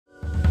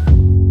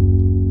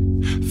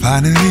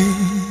Finally,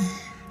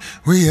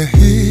 we are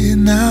here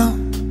now.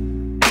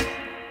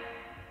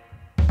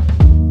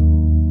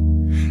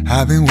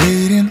 I've been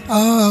waiting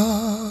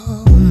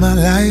all my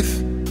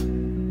life.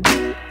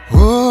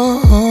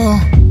 Oh,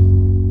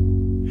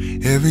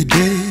 every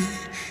day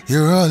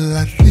you're all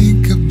I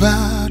think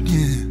about,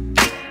 yeah.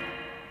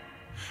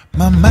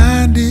 My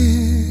mind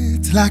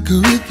is like a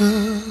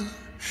river,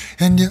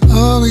 and you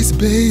always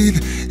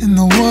bathe in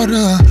the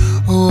water.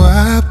 Oh,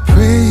 I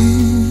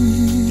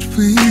prayed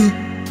for you.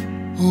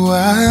 Oh,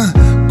 I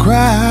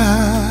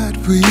cried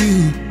for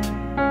you.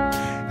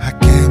 I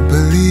can't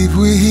believe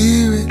we're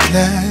here at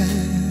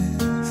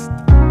last.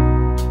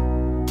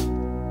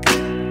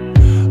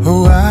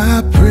 Oh,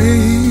 I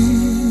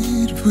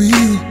prayed for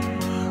you.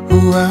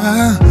 Oh,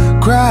 I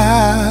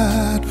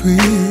cried for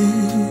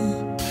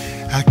you.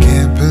 I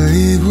can't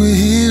believe we're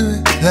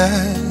here at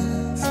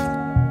last.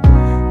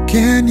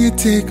 Can you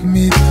take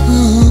me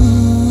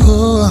through?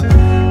 Oh,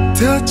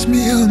 touch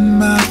me on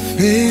my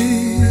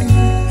face,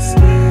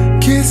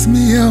 kiss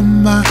me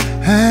on my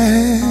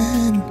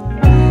hand,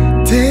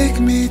 take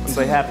me to... On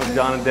behalf of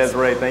John and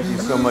Desiree, thank you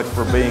so much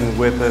for being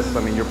with us.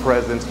 I mean, your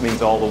presence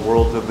means all the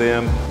world to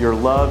them. Your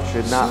love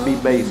should not be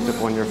based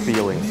upon your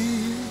feelings.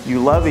 You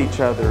love each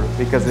other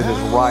because it is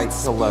right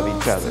to love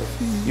each other.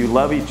 You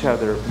love each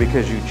other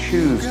because you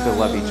choose to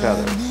love each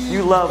other.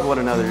 You love one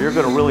another. You're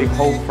going to really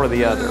hope for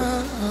the other.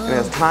 And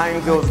as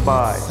time goes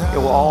by, it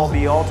will all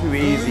be all too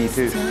easy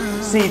to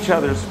see each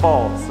other's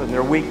faults and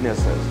their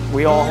weaknesses.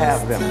 We all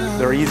have them.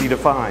 They're easy to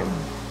find.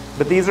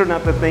 But these are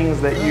not the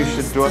things that you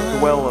should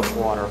dwell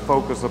upon or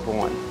focus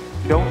upon.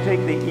 Don't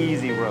take the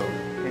easy road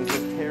and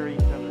just tear each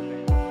other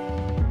down.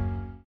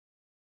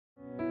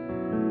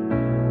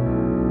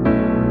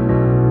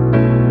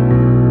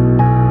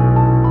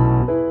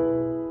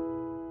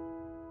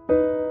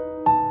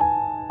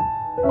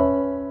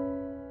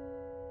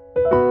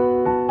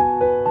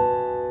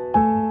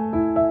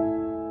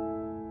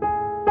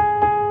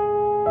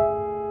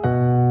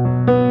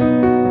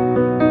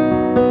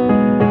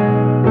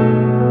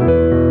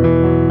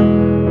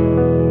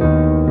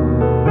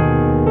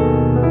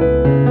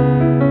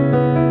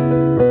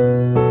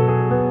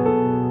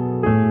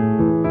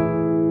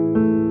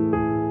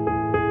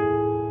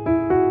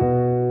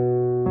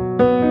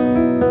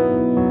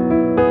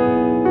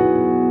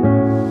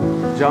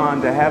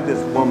 John, to have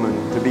this woman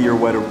to be your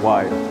wedded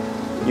wife,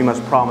 you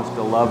must promise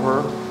to love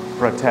her,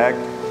 protect,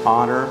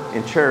 honor,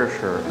 and cherish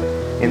her,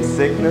 in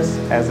sickness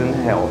as in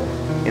health,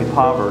 in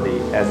poverty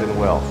as in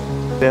wealth.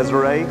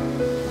 Desiree,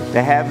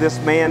 to have this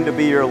man to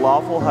be your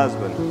lawful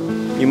husband,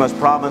 you must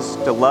promise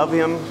to love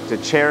him, to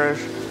cherish,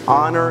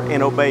 honor,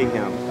 and obey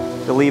him,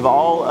 to leave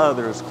all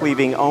others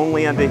cleaving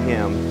only unto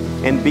him,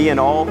 and be in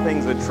all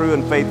things a true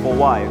and faithful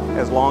wife,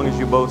 as long as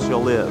you both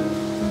shall live.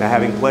 Now,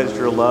 having pledged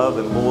your love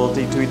and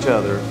loyalty to each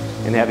other,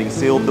 and having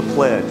sealed the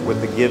pledge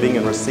with the giving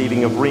and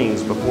receiving of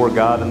rings before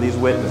God and these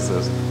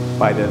witnesses,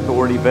 by the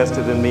authority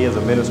vested in me as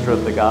a minister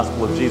of the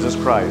gospel of Jesus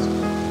Christ,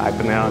 I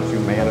pronounce you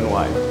man and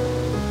wife.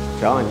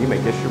 John, you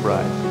may kiss your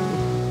bride.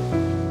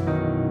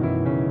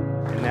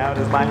 And now it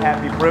is my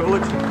happy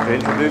privilege to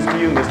introduce to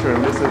you Mr.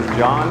 and Mrs.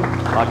 John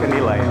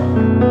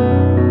Lacanileo.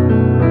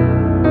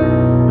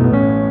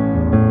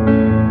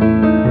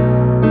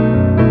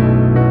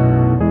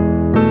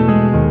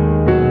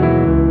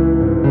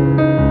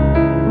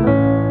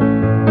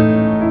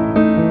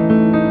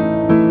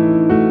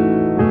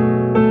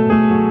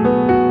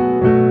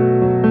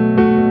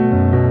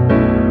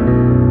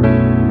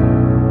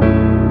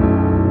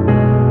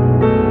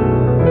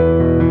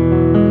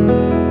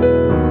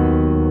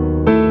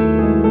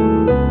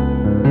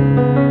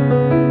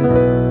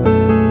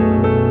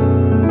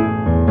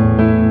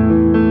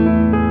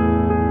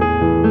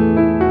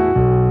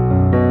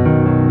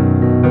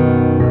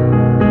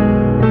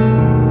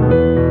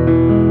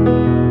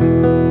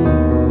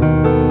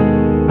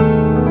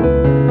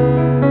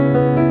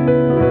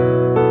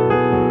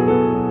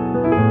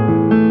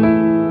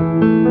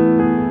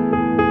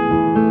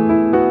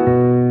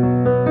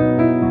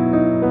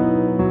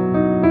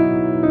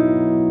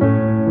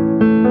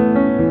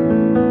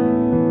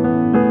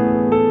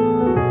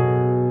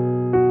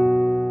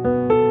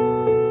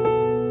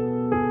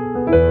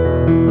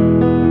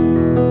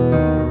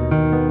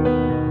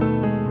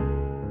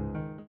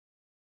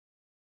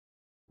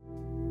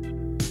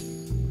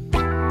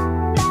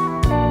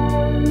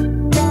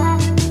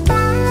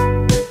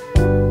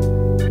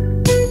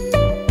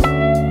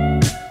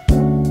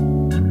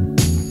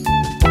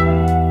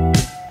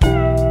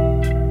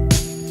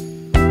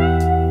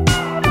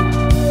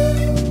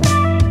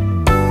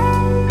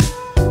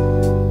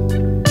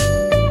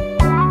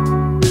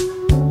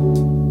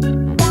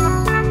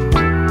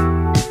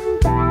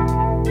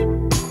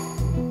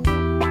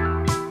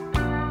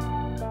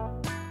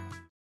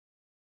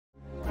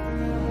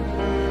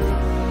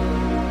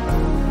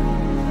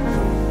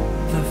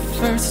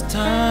 first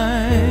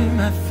time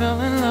I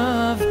fell in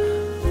love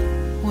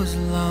was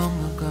long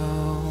ago.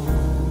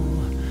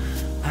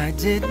 I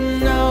didn't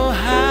know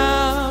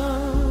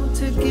how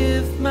to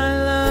give my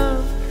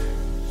love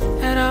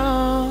at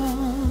all.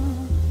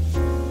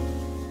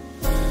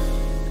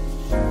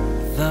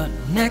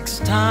 next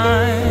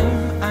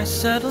time I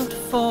settled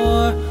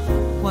for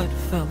what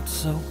felt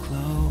so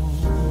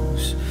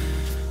close.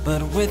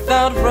 But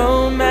without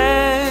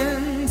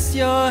romance,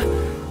 you're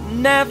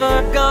never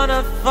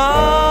gonna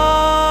fall.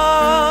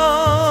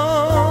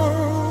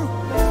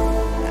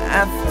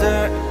 After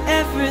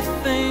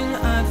everything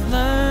I've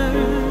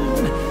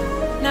learned,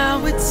 now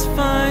it's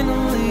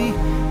finally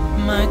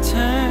my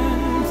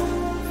turn.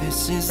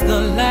 This is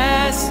the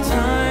last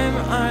time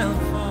I'll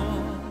fall.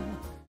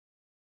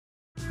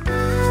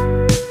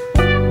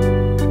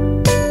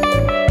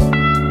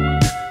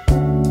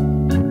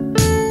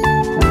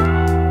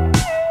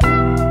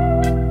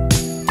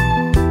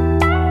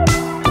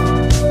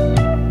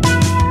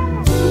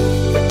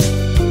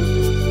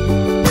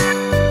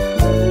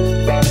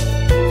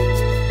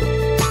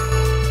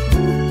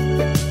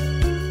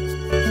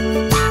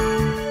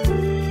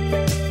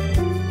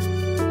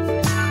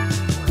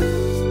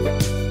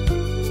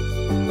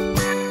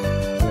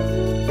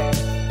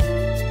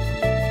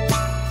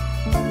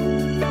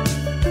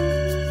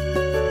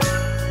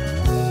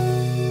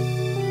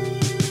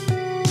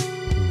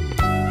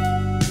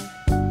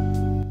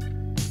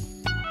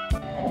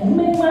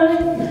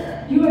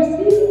 You are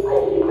still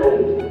able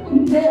to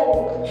tell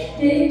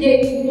they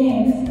gave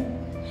names.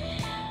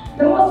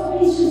 The most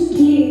precious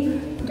gift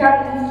God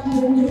has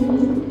given to me.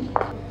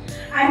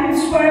 I'm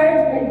inspired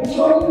by the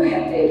joy you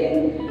have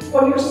taken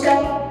for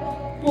yourself,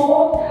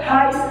 both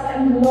highs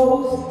and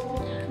lows,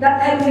 that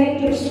have made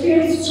your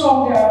spirit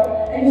stronger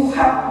and your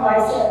heart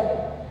wiser.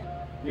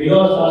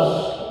 Because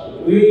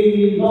as we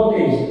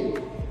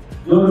noticed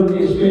during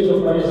the speech of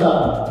my son,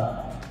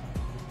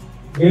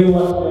 he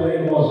was very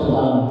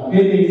emotional,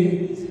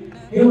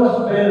 he was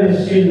very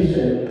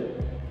sincere.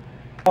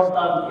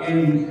 Important in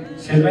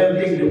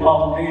cementing the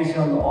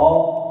foundation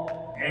of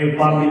a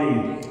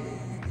family.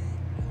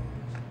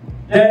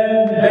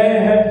 Then they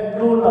have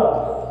true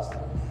love,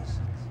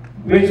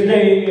 which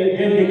they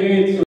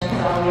dedicate to.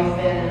 She's always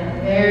been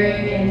a very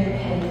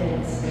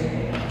independent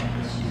spirit.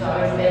 She's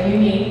always been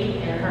unique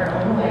in her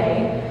own way.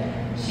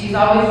 She's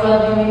always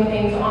loved doing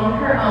things on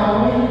her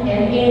own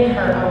and in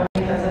her own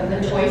because of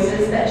the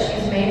choices that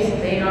she's made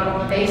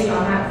based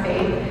on that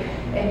faith.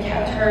 It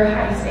kept her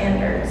high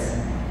standards.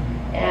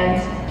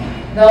 And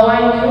though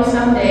I knew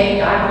someday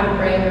God would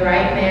bring the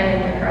right man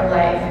into her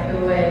life who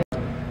would.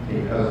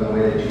 Because of the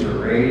way that you were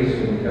raised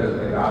and because of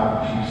the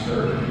God that you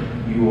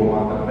serve, you will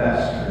want the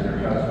best for your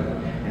husband.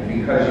 And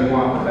because you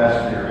want the best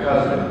for your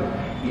husband,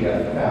 he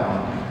hath found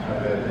a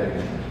good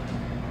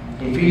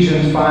thing.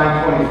 Ephesians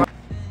 5:25.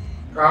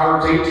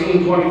 Proverbs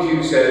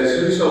 18:22 says,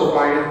 Whoso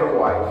findeth a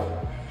wife,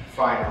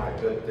 findeth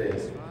a good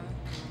thing,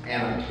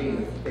 and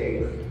obtaineth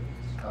favor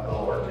of the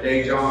Lord.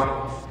 Today,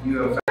 John, you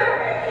have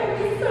found.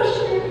 He's such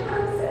a good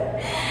person.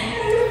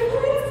 And the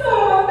friend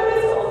someone that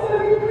is also a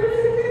good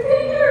person to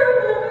take care of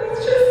him.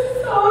 It's just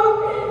so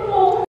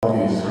painful.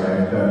 Obvious,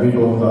 right? That we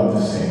both love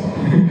to sing.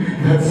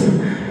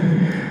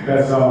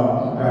 that's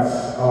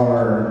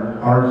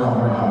our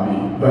common hobby.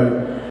 But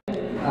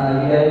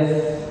you guys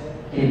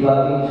keep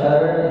loving each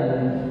other,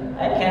 and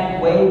I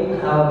can't wait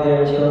how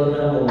their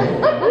children will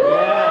live.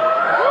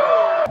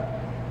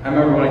 I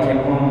remember when I came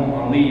home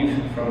on leave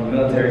from the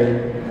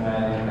military,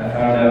 and I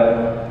found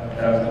out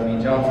that I was going to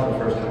meet John for the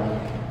first time.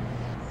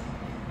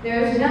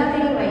 There is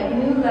nothing like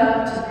new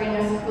love to bring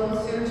us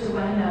closer to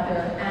one another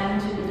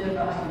and to the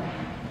divine.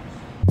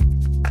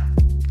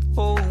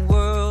 Whole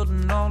world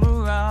and all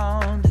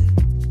around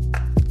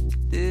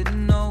it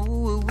didn't know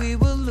what we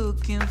were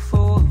looking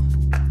for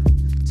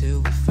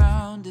till we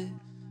found it.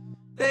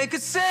 They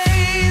could say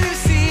they've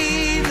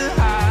seen the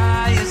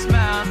highest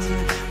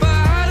mountain,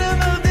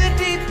 bottom of the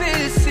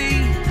deepest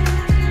sea,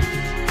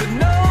 but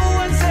no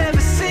one's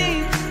ever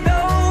seen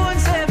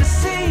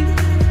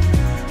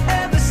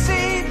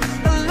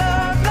a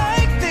love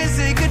like this.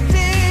 They could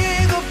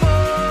dig a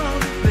bowl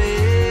to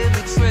bury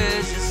the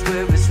treasures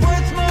where it's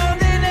worth more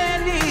than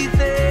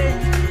anything,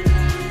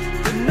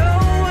 but no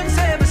one's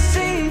ever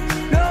seen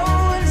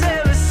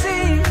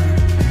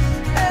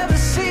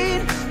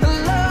a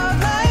love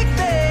like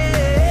this.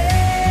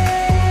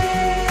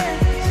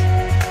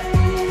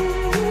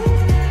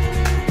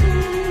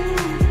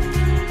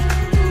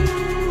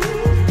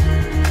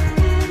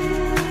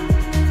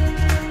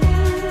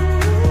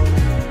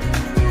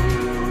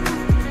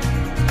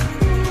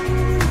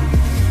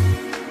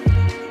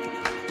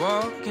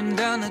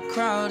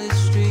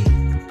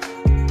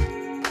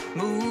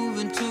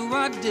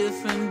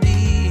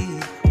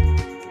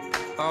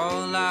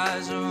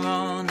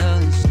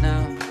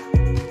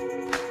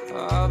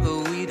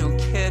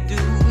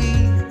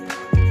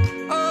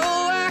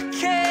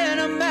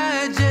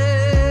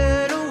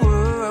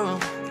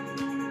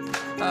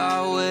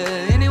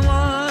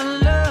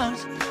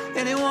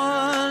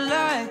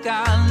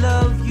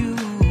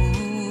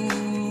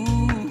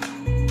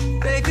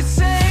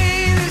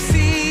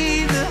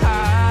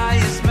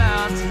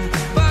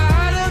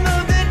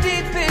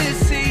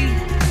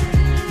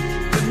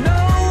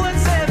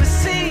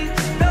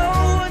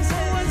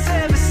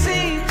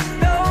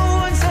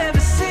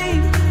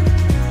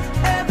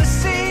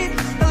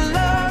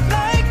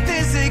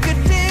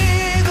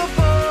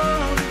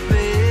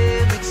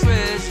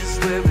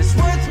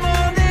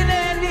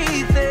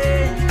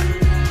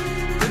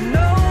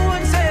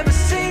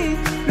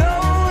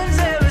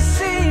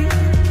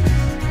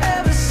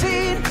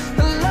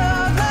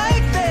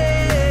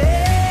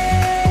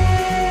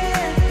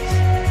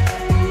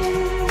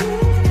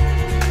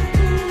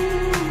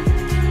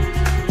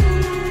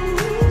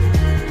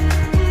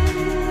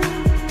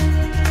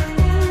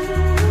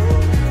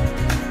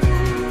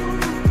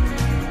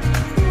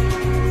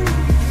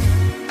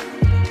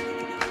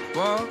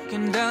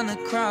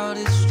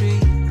 crowded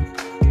street,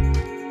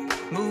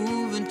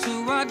 moving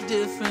to our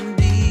different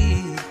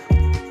beat.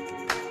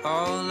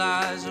 All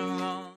eyes are on